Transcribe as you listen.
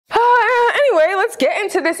get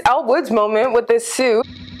into this Elle Woods moment with this suit.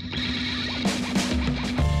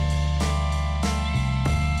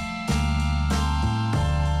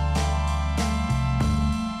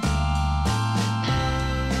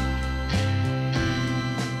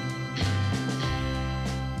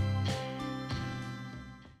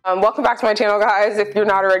 Welcome back to my channel, guys. If you're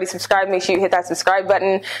not already subscribed, make sure you hit that subscribe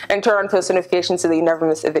button and turn on post notifications so that you never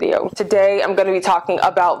miss a video. Today, I'm going to be talking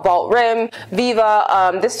about Vault Rim,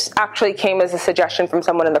 Veeva. This actually came as a suggestion from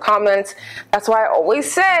someone in the comments. That's why I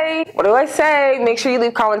always say, what do I say? Make sure you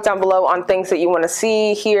leave comments down below on things that you want to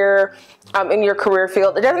see, hear, in your career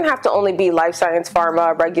field. It doesn't have to only be life science,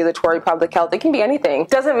 pharma, regulatory, public health. It can be anything. It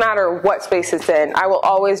doesn't matter what space it's in. I will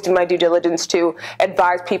always do my due diligence to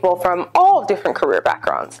advise people from all different career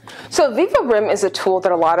backgrounds. So Veeva Rim is a tool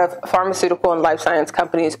that a lot of pharmaceutical and life science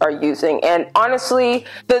companies are using. And honestly,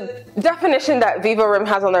 the definition that Veeva Rim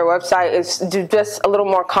has on their website is just a little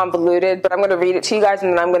more convoluted, but I'm going to read it to you guys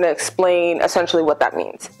and then I'm going to explain essentially what that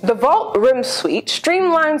means. The Vault Rim suite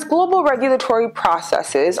streamlines global regulatory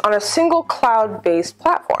processes on a single cloud-based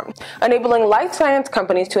platform, enabling life science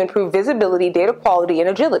companies to improve visibility, data quality, and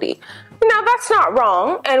agility. Now, that's not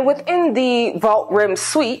wrong. And within the Vault Rim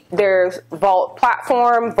suite, there's Vault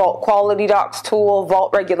Platform, Vault Quality Docs tool,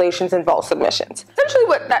 Vault Regulations, and Vault Submissions. Essentially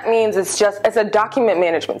what that means is it's a document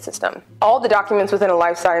management system. All the documents within a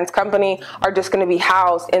life science company are just going to be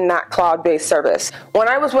housed in that cloud-based service. When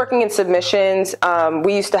I was working in submissions,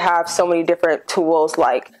 we used to have so many different tools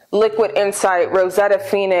like Liquid Insight, Rosetta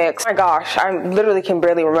Phoenix. Oh my gosh, I literally can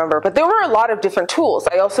barely remember, but there were a lot of different tools.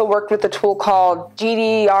 I also worked with a tool called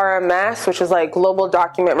GDRMS, which was like Global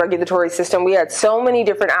Document Regulatory System. We had so many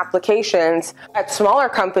different applications at smaller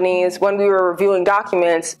companies. When we were reviewing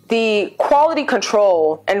documents, the quality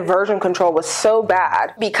control and version control was so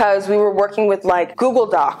bad because we were working with like Google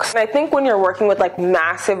Docs. And I think when you're working with like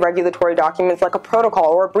massive regulatory documents, like a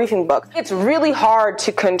protocol or a briefing book, it's really hard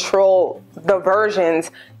to control the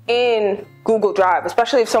versions in Google Drive,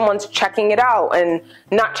 especially if someone's checking it out and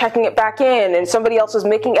not checking it back in and somebody else is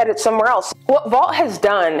making edits somewhere else. What Vault has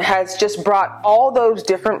done has just brought all those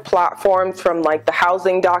different platforms from like the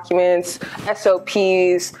housing documents,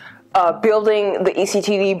 SOPs, building the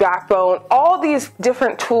ECTD backbone, all these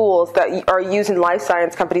different tools that are used in life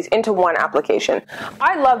science companies into one application.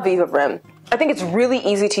 I love Veeva Rim. I think it's really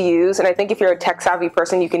easy to use, and I think if you're a tech-savvy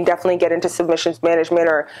person, you can definitely get into submissions management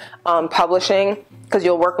or publishing because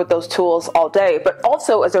you'll work with those tools all day. But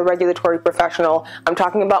also as a regulatory professional, I'm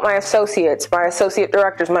talking about my associates, my associate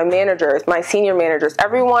directors, my managers, my senior managers,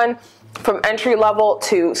 everyone from entry level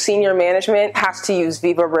to senior management has to use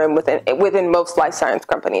Veeva Rim within most life science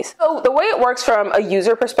companies. So the way it works from a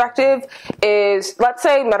user perspective is, let's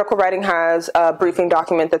say medical writing has a briefing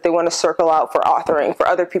document that they want to circle out for authoring for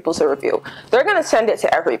other people to review. They're going to send it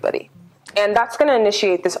to everybody. And that's going to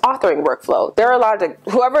initiate this authoring workflow. They're allowed to,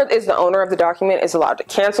 whoever is the owner of the document is allowed to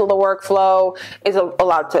cancel the workflow, is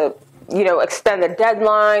allowed to extend the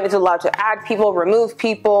deadline, is allowed to add people, remove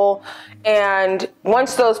people. And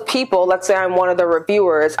once those people, let's say I'm one of the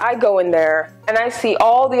reviewers, I go in there and I see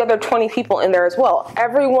all the other 20 people in there as well.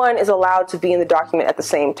 Everyone is allowed to be in the document at the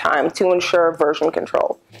same time to ensure version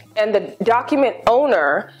control. And the document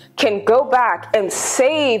owner can go back and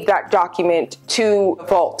save that document to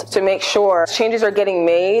Vault to make sure changes are getting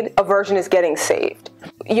made, a version is getting saved.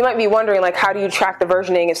 You might be wondering, like, how do you track the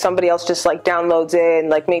versioning if somebody else just like downloads it and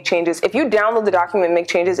like make changes? If you download the document and make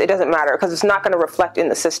changes, it doesn't matter because it's not going to reflect in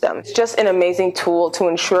the system. It's just an amazing tool to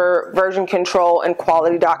ensure version control and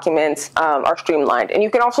quality documents are streamlined. And you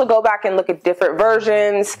can also go back and look at different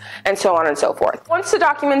versions and so on and so forth. Once the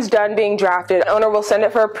document's done being drafted, the owner will send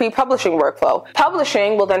it for a pre-publishing workflow.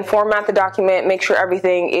 Publishing will then format the document, make sure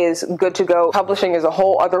everything is good to go. Publishing is a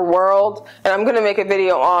whole other world, and I'm going to make a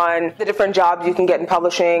video on the different jobs you can get in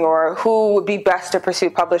publishing, or who would be best to pursue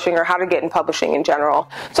publishing, or how to get in publishing in general.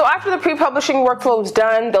 So after the pre-publishing workflow is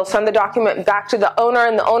done, they'll send the document back to the owner,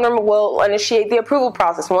 and the owner will initiate the approval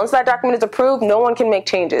process. Once that document is approved, no one can make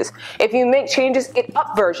changes. If you make changes, it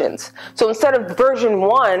up versions. So instead of version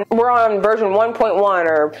 1, we're on version 1.1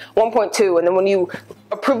 or 1.2, and then when you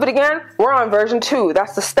approve it again, we're on version 2.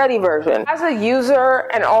 That's the steady version. As a user,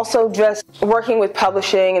 and also just working with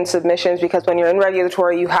publishing and submissions, because when you're in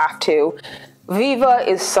regulatory, you have to, Veeva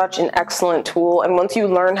is such an excellent tool, and once you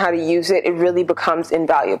learn how to use it, it really becomes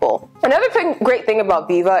invaluable. Another great thing about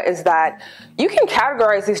Veeva is that you can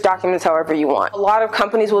categorize these documents however you want. A lot of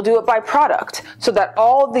companies will do it by product, so that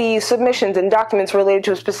all the submissions and documents related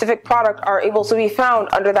to a specific product are able to be found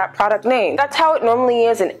under that product name. That's how it normally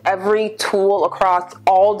is in every tool across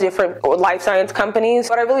all different life science companies,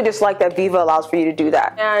 but I really just like that Veeva allows for you to do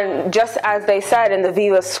that. And just as they said in the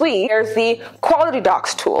Veeva suite, there's the quality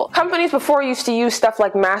docs tool. Companies before used to use stuff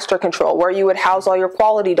like master control, where you would house all your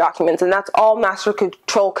quality documents, and that's all master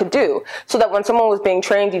control could do. So that when someone was being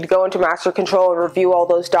trained, you'd go into master control and review all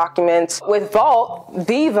those documents. With Vault,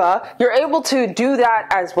 Veeva, you're able to do that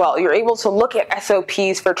as well. You're able to look at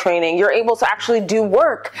SOPs for training. You're able to actually do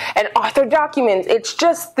work and author documents. It's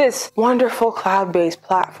just this wonderful cloud-based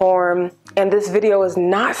platform. And this video is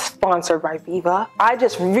not sponsored by Veeva. I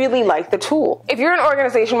just really like the tool. If you're an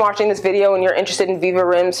organization watching this video and you're interested in Veeva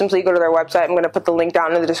RIM, simply go to their website. I'm going to put the link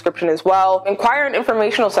down in the description as well. Inquire an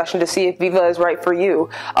informational session to see if Veeva is right for you.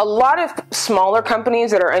 A lot of smaller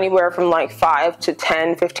companies that are anywhere from like 5 to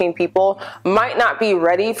 10, 15 people might not be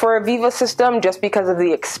ready for a Veeva system just because of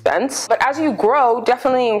the expense. But as you grow,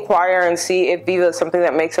 definitely inquire and see if Veeva is something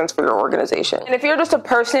that makes sense for your organization. And if you're just a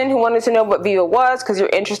person who wanted to know what Veeva was because you're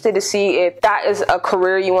interested to see if that is a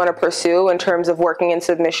career you want to pursue in terms of working in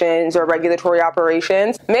submissions or regulatory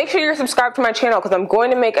operations, make sure you're subscribed to my channel because I'm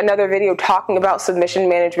going to make another video talking about submission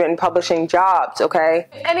management and publishing jobs, okay?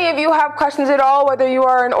 If any of you have questions at all, whether you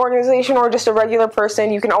are an organization or just a regular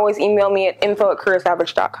person, you can always email me at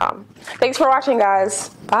info@careersavage.com. Thanks for watching, guys.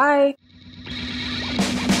 Bye.